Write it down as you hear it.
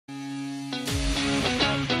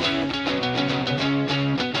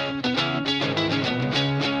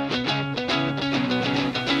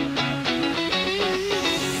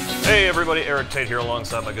Hey everybody, Eric Tate here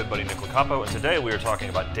alongside my good buddy Nick Lacapo, and today we are talking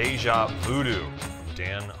about Deja Voodoo from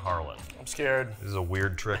Dan Harlan. I'm scared. This is a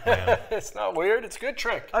weird trick, man. It's not weird, it's a good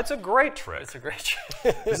trick. It's a great trick. It's a great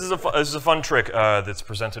trick. This is a fun trick that's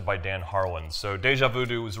presented by Dan Harlan. So Deja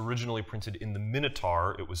Voodoo was originally printed in the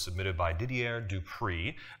Minotaur. It was submitted by Didier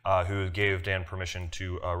Dupree, who gave Dan permission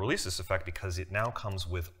to release this effect because it now comes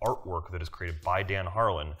with artwork that is created by Dan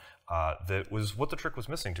Harlan. That was what the trick was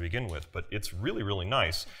missing to begin with, but it's really, really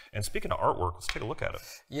nice. And speaking of artwork, let's take a look at it.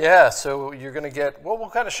 Yeah, so you're going to get, well, we'll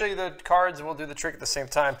kind of show you the cards and we'll do the trick at the same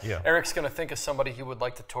time. Yeah. Eric's going to think of somebody he would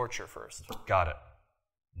like to torture first. Got it.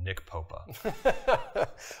 Nick Popa.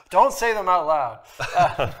 Don't say them out loud.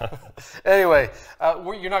 Anyway,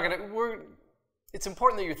 you're not going to, it's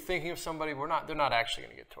important that you're thinking of somebody. They're not actually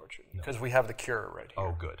going to get tortured because we have the cure right here.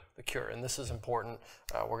 Oh, good. The cure, and this is important.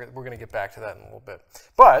 We're going to get back to that in a little bit.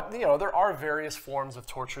 But, you know, there are various forms of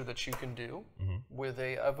torture that you can do with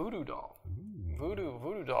a voodoo doll.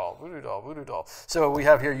 Voodoo doll. So we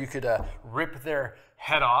have here, you could rip their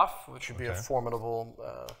head off, which would be a formidable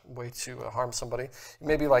way to harm somebody.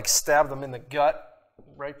 Maybe like stab them in the gut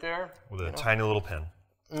right there. With a tiny little pin.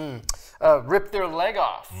 Rip their leg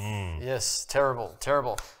off. Yes, terrible,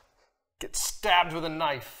 terrible. Get stabbed with a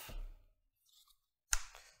knife.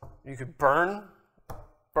 You could burn.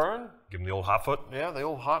 Give them the old hot foot. Yeah, the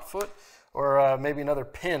old hot foot. Or maybe another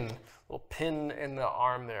pin, a little pin in the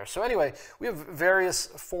arm there. So anyway, we have various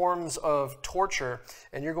forms of torture,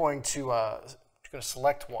 and you're going to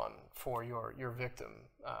select one for your victim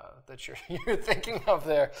that you're thinking of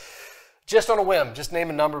there. Just on a whim, just name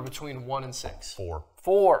a number between 1 and 6. 4.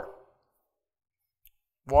 4.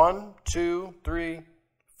 1, 2, 3,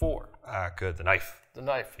 4. Ah, good. The knife. The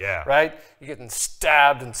knife. Yeah. Right? You're getting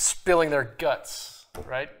stabbed and spilling their guts.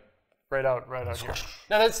 Right? Right out here.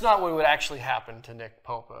 Now, that's not what would actually happen to Nick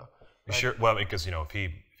Popa. Right? You sure? Well, because, you know, if he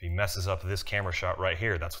messes up this camera shot right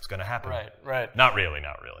here, that's what's going to happen. Right. Not really.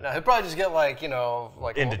 Now, he'll probably just get like, you know,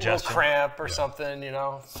 like a little cramp or something, you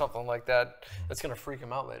know, something like that. That's going to freak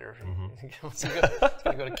him out later. He's going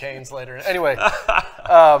to go to Cane's later. Anyway.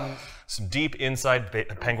 Some deep inside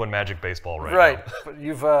Penguin Magic baseball right now. But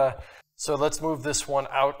you've, so let's move this one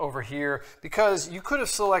out over here because you could have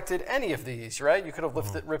selected any of these, right? You could have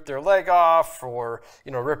ripped their leg off, or,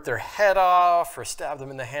 you know, ripped their head off, or stabbed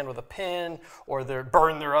them in the hand with a pin, or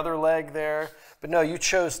burn their other leg there. But no, you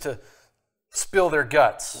chose to spill their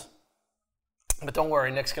guts. But don't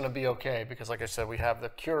worry, Nick's going to be okay because, like I said, we have the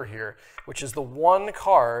cure here, which is the one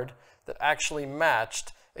card that actually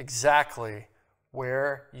matched exactly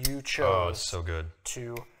where you chose so good.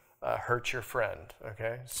 to hurt your friend.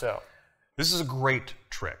 Okay, so this is a great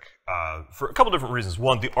trick for a couple different reasons.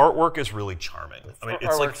 One, the artwork is really charming. I mean,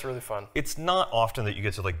 it's artwork's really fun. It's not often that you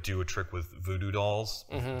get to like do a trick with voodoo dolls,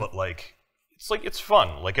 but like it's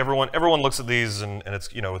fun. Like everyone looks at these and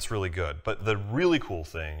it's, you know, it's really good. But the really cool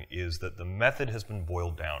thing is that the method has been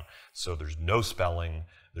boiled down. So there's no spelling,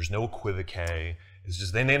 there's no equivoque. It's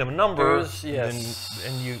just they name a number, and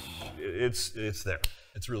it's there.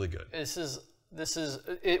 It's really good.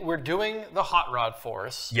 We're doing the hot rod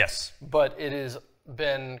force. Yes. But it has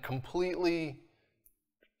been completely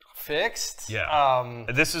fixed. Yeah.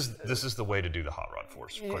 This is the way to do the hot rod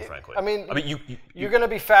force, quite frankly. I mean you're going to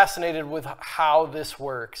be fascinated with how this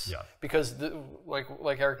works. Yeah. Because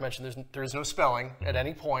like Eric mentioned, there is no spelling at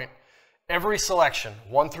any point. Every selection,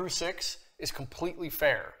 1 through 6, is completely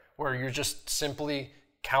fair, where you're just simply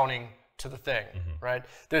counting to the thing, right?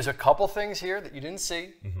 There's a couple things here that you didn't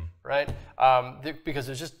see, right? Because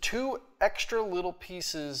there's just 2 extra little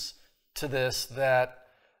pieces to this that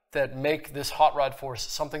make this hot rod force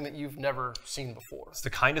something that you've never seen before. It's the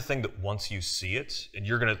kind of thing that once you see it, and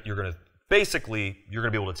you're gonna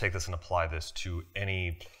be able to take this and apply this to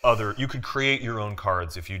any other. You could create your own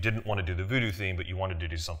cards if you didn't want to do the voodoo theme, but you wanted to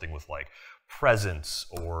do something with like presents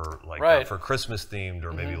or like for Christmas themed,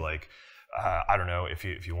 or maybe like I don't know, if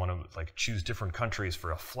you want to like choose different countries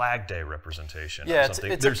for a Flag Day representation or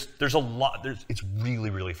something. There's a lot. It's really,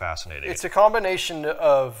 really fascinating. It's a combination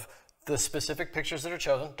of the specific pictures that are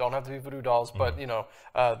chosen, don't have to be voodoo dolls, but you know,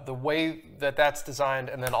 the way that's designed,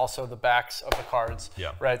 and then also the backs of the cards.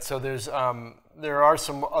 Yeah. Right. So there are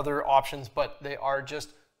some other options, but they are just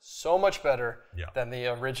so much better than the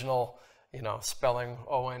original. You know, spelling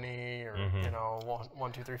O-N-E or you know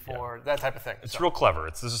 1, 2, 3, 4, that type of thing. It's real clever.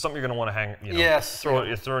 This is something you're going to want to hang. You know,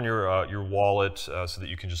 throw in your wallet so that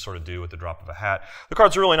you can just sort of do at the drop of a hat. The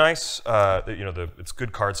cards are really nice. You know, it's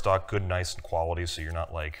good cardstock, good, nice quality. So you're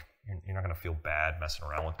not like you're not going to feel bad messing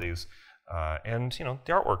around with these. And you know,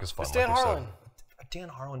 the artwork is fun. It's Dan Harlan. Dan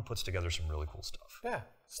Harlan puts together some really cool stuff. Yeah,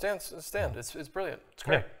 stand. It's brilliant. It's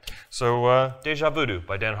great. Yeah. So Deja Voodoo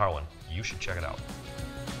by Dan Harlan. You should check it out.